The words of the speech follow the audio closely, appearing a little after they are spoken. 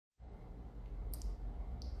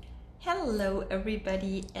Hello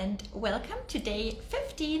everybody and welcome to day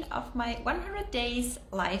 15 of my 100 days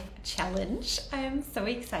life challenge. I'm so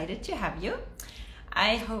excited to have you.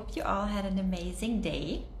 I hope you all had an amazing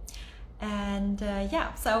day. And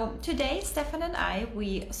so today Stefan and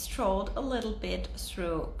we strolled a little bit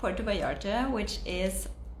through Puerto Vallarta, which is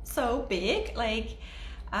so big.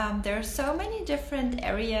 There are so many different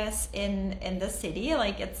areas in the city.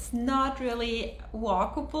 It's not really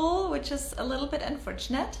walkable, which is a little bit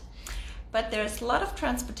unfortunate. But there's a lot of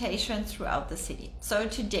transportation throughout the city. So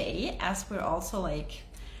today, as we're also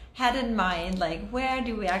had in mind, where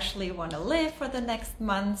do we actually want to live for the next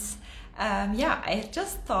months? I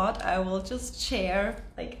just thought I will just share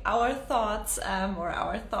our thoughts or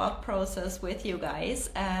our thought process with you guys.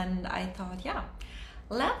 And I thought,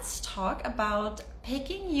 let's talk about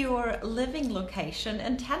picking your living location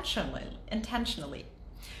intentionally.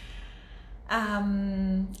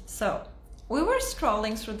 So we were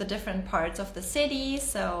strolling through the different parts of the city.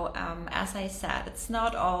 So as I said, it's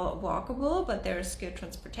not all walkable, but there's good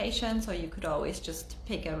transportation. So you could always just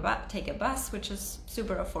take a bus, which is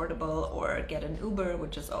super affordable, or get an Uber,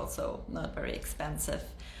 which is also not very expensive.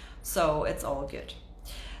 So it's all good.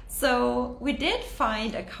 So we did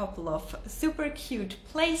find a couple of super cute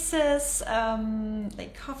places,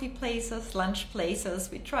 like coffee places, lunch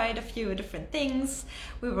places. We tried a few different things.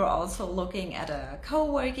 We were also looking at a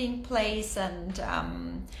co-working place and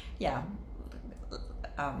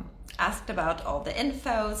asked about all the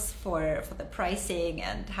infos for the pricing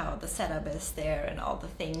and how the setup is there and all the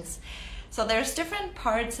things. So there's different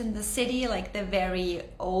parts in the city, like the very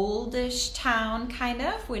oldish town kind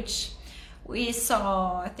of, which we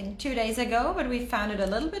saw, I think, 2 days ago, but we found it a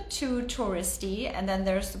little bit too touristy. And then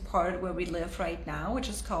there's the part where we live right now, which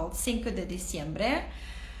is called Cinco de Diciembre,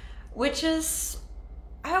 which is,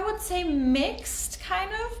 I would say, mixed kind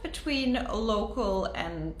of between local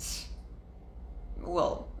and,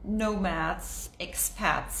 nomads,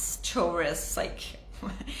 expats, tourists,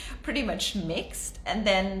 pretty much mixed. And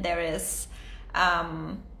then there is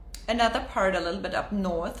another part a little bit up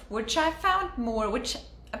north, which I found more, which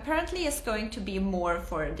apparently is going to be more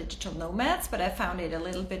for digital nomads, but I found it a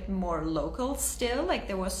little bit more local still.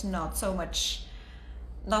 There was not so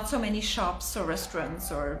many shops or restaurants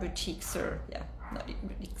or boutiques not even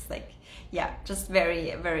boutiques, just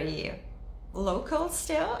very, very local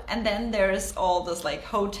still. And then there's all this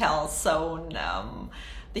hotel zone,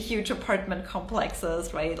 the huge apartment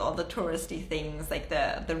complexes, right? All the touristy things,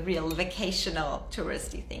 the real vacational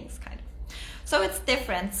touristy things kind of. So it's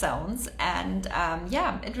different zones, and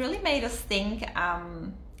it really made us think,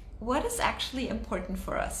 what is actually important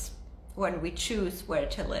for us when we choose where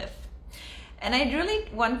to live? And I really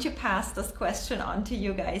want to pass this question on to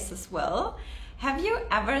you guys as well. Have you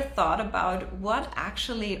ever thought about what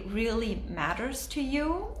actually really matters to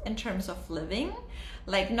you in terms of living?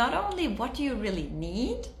 Not only what do you really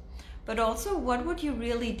need, but also what would you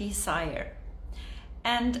really desire?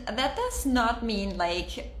 And that does not mean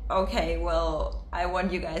okay, well, I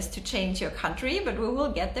want you guys to change your country, but we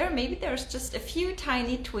will get there. Maybe there's just a few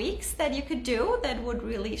tiny tweaks that you could do that would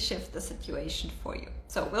really shift the situation for you.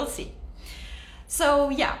 So we'll see.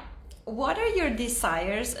 So what are your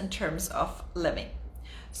desires in terms of living?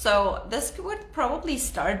 So this would probably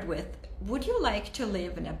start with, would you like to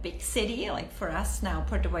live in a big city? For us now,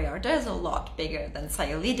 Puerto Vallarta is a lot bigger than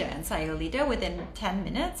Sayulita. And Sayulita, within 10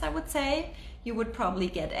 minutes, I would say, you would probably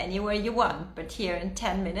get anywhere you want. But here in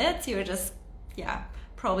 10 minutes, you're just,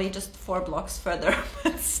 probably just 4 blocks further,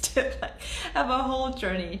 but still have a whole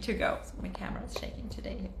journey to go. So my camera's shaking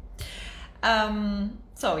today.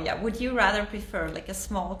 Would you rather prefer a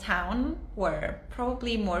small town where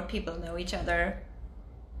probably more people know each other?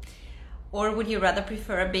 Or would you rather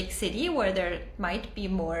prefer a big city where there might be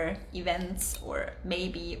more events or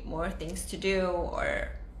maybe more things to do? Or,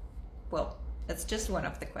 that's just one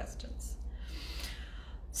of the questions.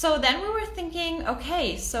 So then we were thinking,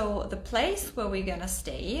 okay, so the place where we're gonna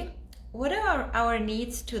stay, what are our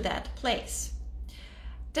needs to that place?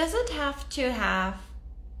 Does it have to have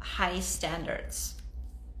high standards?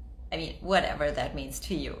 I mean, whatever that means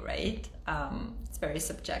to you, right? It's very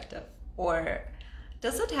subjective. Or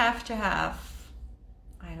does it have to have,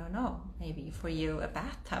 I don't know, maybe for you a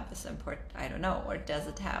bathtub is important, I don't know. Or does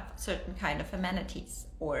it have certain kind of amenities?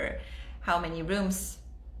 Or how many rooms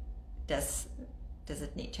does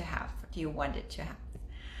it need to have? Do you want it to have?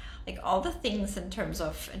 All the things in terms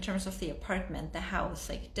of the apartment, the house,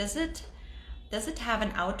 does it have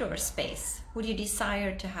an outdoor space? Would you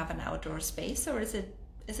desire to have an outdoor space, or is it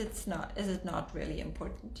not really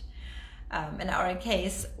important? In our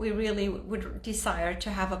case, we really would desire to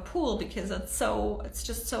have a pool because it's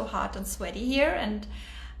just so hot and sweaty here, and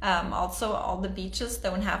Also, all the beaches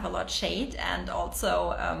don't have a lot of shade, and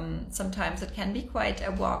also sometimes it can be quite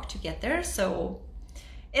a walk to get there. So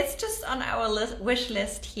it's just on our wish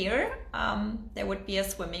list here. There would be a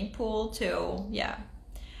swimming pool to,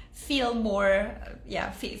 feel more,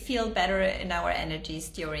 feel better in our energies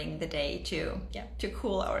during the day to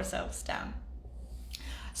cool ourselves down.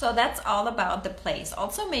 So that's all about the place.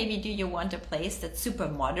 Also, maybe do you want a place that's super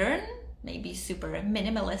modern, maybe super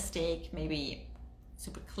minimalistic, maybe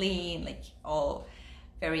super clean, like all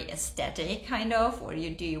very aesthetic kind of, or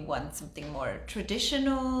do you want something more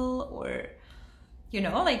traditional, or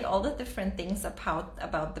like all the different things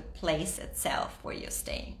about the place itself where you're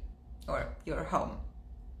staying or your home.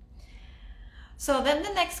 So then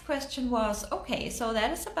the next question was, okay, so that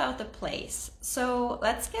is about the place. So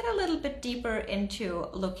let's get a little bit deeper into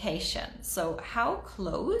location. So how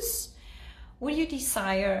close would you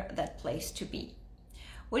desire that place to be?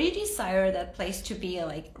 Would you desire that place to be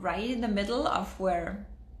like right in the middle of where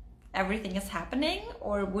everything is happening?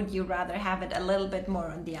 Or would you rather have it a little bit more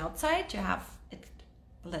on the outside to have it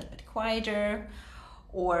a little bit quieter?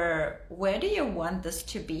 Or where do you want this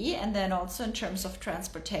to be? And then also in terms of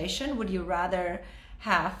transportation, would you rather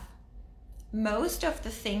have most of the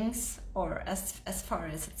things, or as far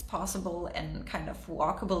as it's possible, in kind of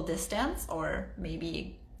walkable distance, or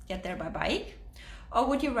maybe get there by bike? Or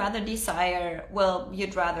would you rather desire,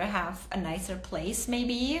 you'd rather have a nicer place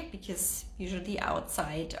maybe, because usually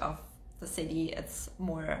outside of the city it's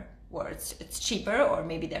more, or it's cheaper, or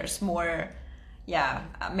maybe there's more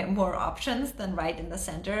options than right in the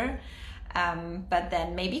center. But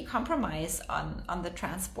then maybe compromise on the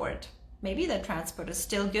transport. Maybe the transport is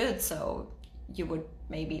still good, so you would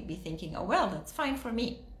maybe be thinking, oh well, that's fine for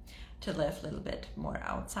me to live a little bit more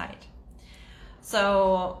outside.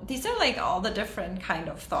 So these are like all the different kind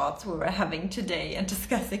of thoughts we were having today and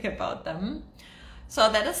discussing about them. So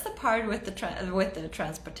that is the part with the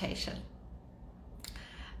transportation.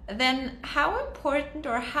 Then how important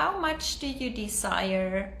or how much do you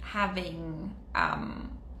desire having, how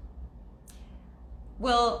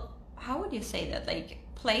would you say that? Like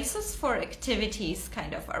places for activities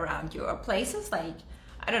kind of around you, or places like,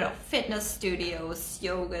 I don't know, fitness studios,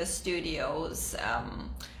 yoga studios,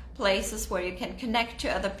 places where you can connect to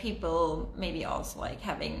other people, maybe also like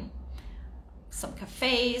having some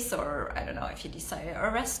cafes, or I don't know if you desire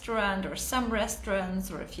a restaurant or some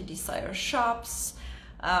restaurants, or if you desire shops.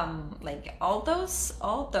 Like all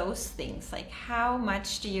those things, like how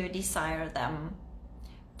much do you desire them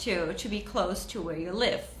to be close to where you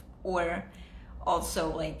live? Or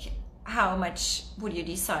also like how much would you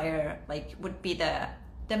desire, like would be the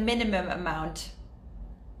minimum amount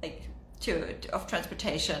like of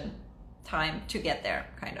transportation time to get there,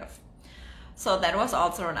 kind of. So that was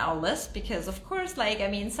also on our list, because of course,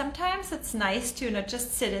 sometimes it's nice to not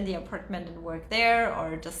just sit in the apartment and work there,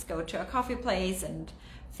 or just go to a coffee place and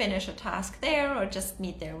finish a task there, or just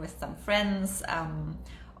meet there with some friends,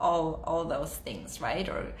 all those things, right?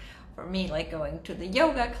 Or for me, like going to the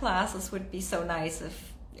yoga classes would be so nice,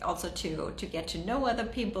 if also to get to know other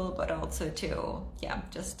people, but also to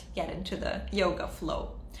just get into the yoga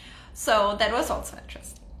flow. So that was also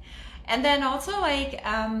interesting. And then also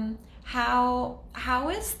how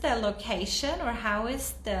is the location, or how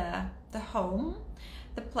is the home,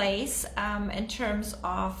 the place, in terms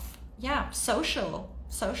of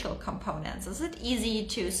social components? Is it easy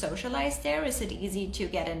to socialize there? Is it easy to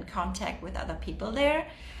get in contact with other people there?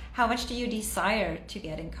 How much do you desire to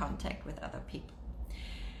get in contact with other people?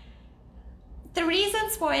 The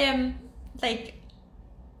reasons why I'm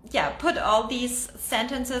put all these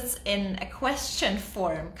sentences in a question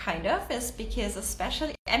form kind of is because,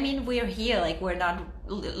 especially, we're here, we're not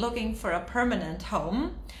looking for a permanent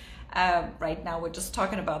home. Right now we're just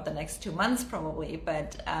talking about the next 2 months probably,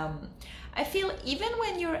 but I feel even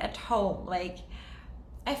when you're at home,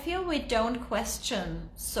 I feel we don't question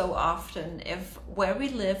so often if where we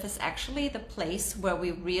live is actually the place where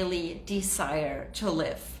we really desire to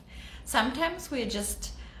live. Sometimes we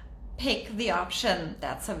just pick the option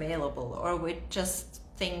that's available, or we just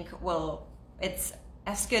think, well, it's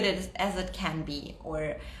as good as it can be,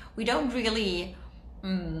 or we don't really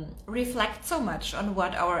reflect so much on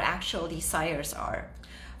what our actual desires are.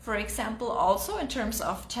 For example, also in terms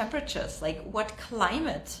of temperatures, what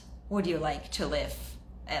climate would you like to live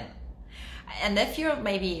in? And if you're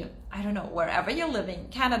maybe, I don't know, wherever you're living,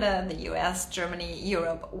 Canada, the US, Germany,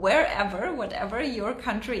 Europe, whatever your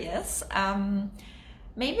country is,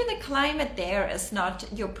 maybe the climate there is not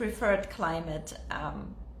your preferred climate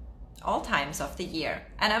all times of the year.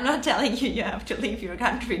 And I'm not telling you have to leave your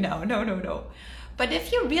country now, no. But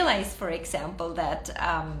if you realize, for example, that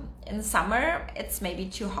in summer it's maybe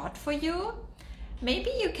too hot for you,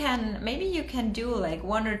 maybe you can do like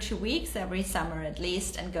 1 or 2 weeks every summer at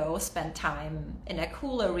least and go spend time in a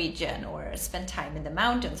cooler region or spend time in the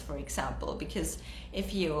mountains, for example. Because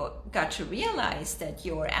if you got to realize that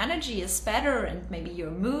your energy is better and maybe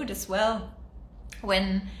your mood as well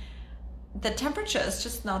when the temperature is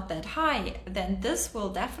just not that high, then this will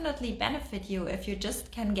definitely benefit you if you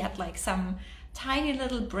just can get like some tiny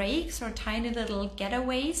little breaks or tiny little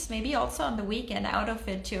getaways, maybe also on the weekend, out of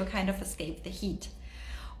it to kind of escape the heat.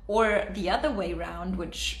 Or the other way around,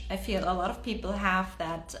 which I feel a lot of people have,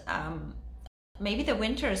 that maybe the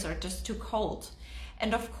winters are just too cold.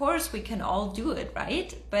 And of course we can all do it,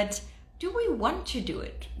 right? But do we want to do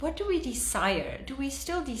it? What do we desire? Do we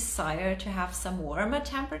still desire to have some warmer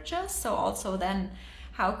temperatures? So also then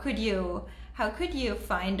how could you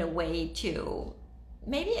find a way to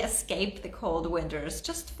maybe escape the cold winters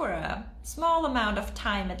just for a small amount of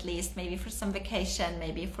time at least, maybe for some vacation,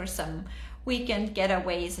 maybe for some weekend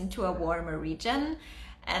getaways into a warmer region?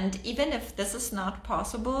 And even if this is not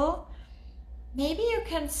possible, maybe you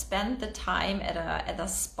can spend the time at a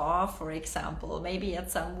spa, for example, maybe at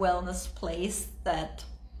some wellness place that,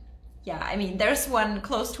 yeah, I mean, there's one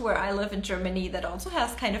close to where I live in Germany that also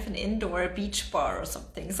has kind of an indoor beach bar or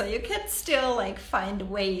something. So you can still like find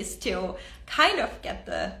ways to kind of get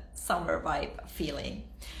the summer vibe feeling.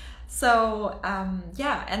 So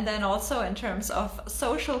yeah, and then also in terms of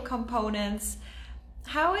social components,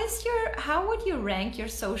 how would you rank your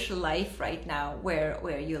social life right now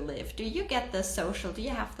where you live? Do you have the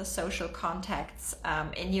social contacts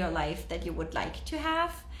in your life that you would like to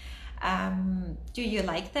have? Do you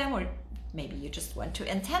like them, or maybe you just want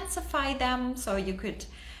to intensify them? So you could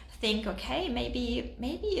think, okay, maybe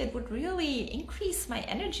it would really increase my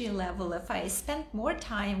energy level if I spent more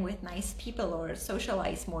time with nice people or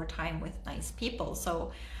socialize more time with nice people.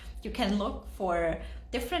 So you can look for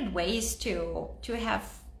different ways to have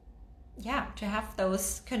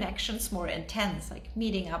those connections more intense, like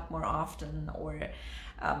meeting up more often, or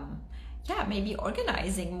maybe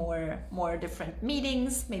organizing more different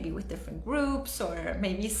meetings, maybe with different groups, or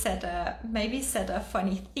maybe set a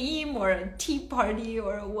funny theme or a tea party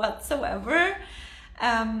or whatsoever.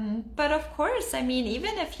 But of course, I mean,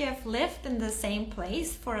 even if you have lived in the same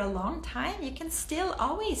place for a long time, you can still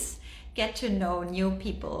always get to know new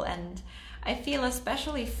people. And I feel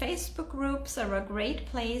especially Facebook groups are a great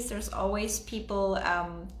place. There's always people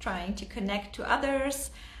trying to connect to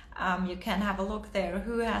others. You can have a look there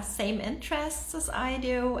who has same interests as I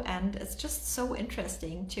do, and it's just so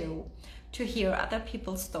interesting to hear other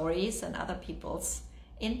people's stories and other people's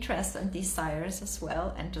interests and desires as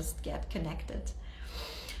well, and just get connected.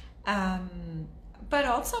 But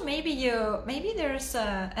also maybe there's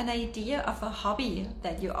an idea of a hobby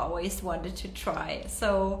that you always wanted to try.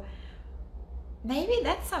 So maybe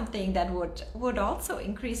that's something that would also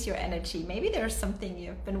increase your energy. Maybe there's something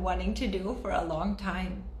you've been wanting to do for a long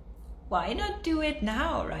time. Why not do it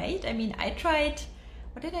now, right? I mean,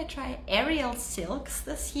 what did I try? Aerial silks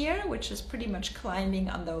this year, which is pretty much climbing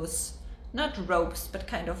on those, not ropes, but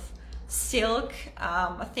kind of silk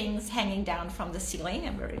things hanging down from the ceiling.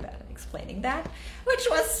 I'm very bad at explaining that, which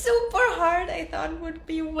was super hard. I thought it would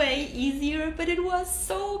be way easier, but it was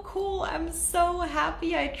so cool. I'm so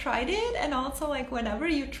happy I tried it. And also, like, whenever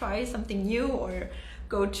you try something new or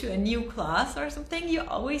go to a new class or something, you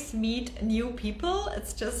always meet new people.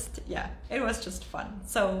 It's just, it was just fun.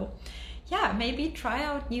 So yeah, maybe try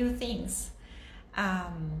out new things.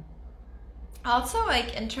 Also,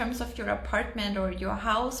 like in terms of your apartment or your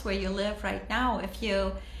house where you live right now, if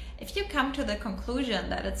you come to the conclusion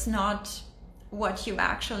that it's not what you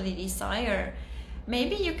actually desire,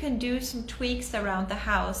 maybe you can do some tweaks around the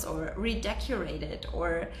house or redecorate it,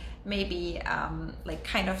 or maybe like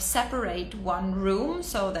kind of separate one room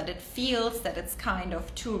so that it feels that it's kind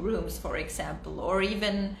of two rooms, for example, or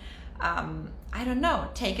even I don't know,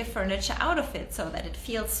 take a furniture out of it so that it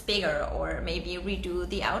feels bigger, or maybe redo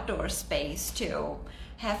the outdoor space to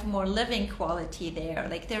have more living quality there.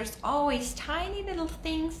 Like, there's always tiny little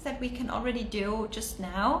things that we can already do just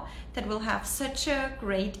now that will have such a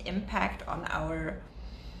great impact on our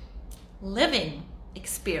living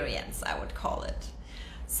experience, I would call it.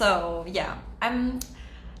 So yeah,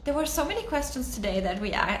 there were so many questions today that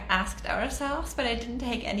we asked ourselves, but I didn't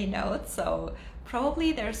take any notes, so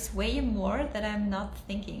probably there's way more that I'm not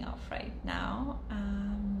thinking of right now.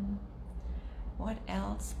 What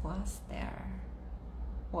else was there?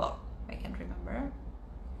 Well, I can't remember.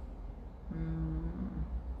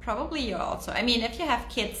 Probably if you have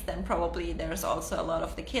kids, then probably there's also a lot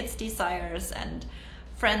of the kids' desires, and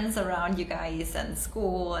friends around you guys and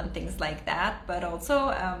school and things like that. But also,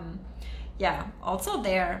 yeah, also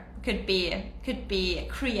there could be a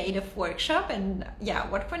creative workshop, and yeah,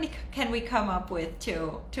 what can we come up with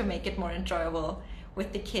to make it more enjoyable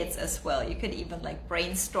with the kids as well? You could even like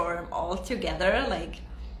brainstorm all together, like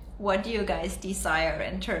what do you guys desire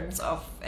in terms of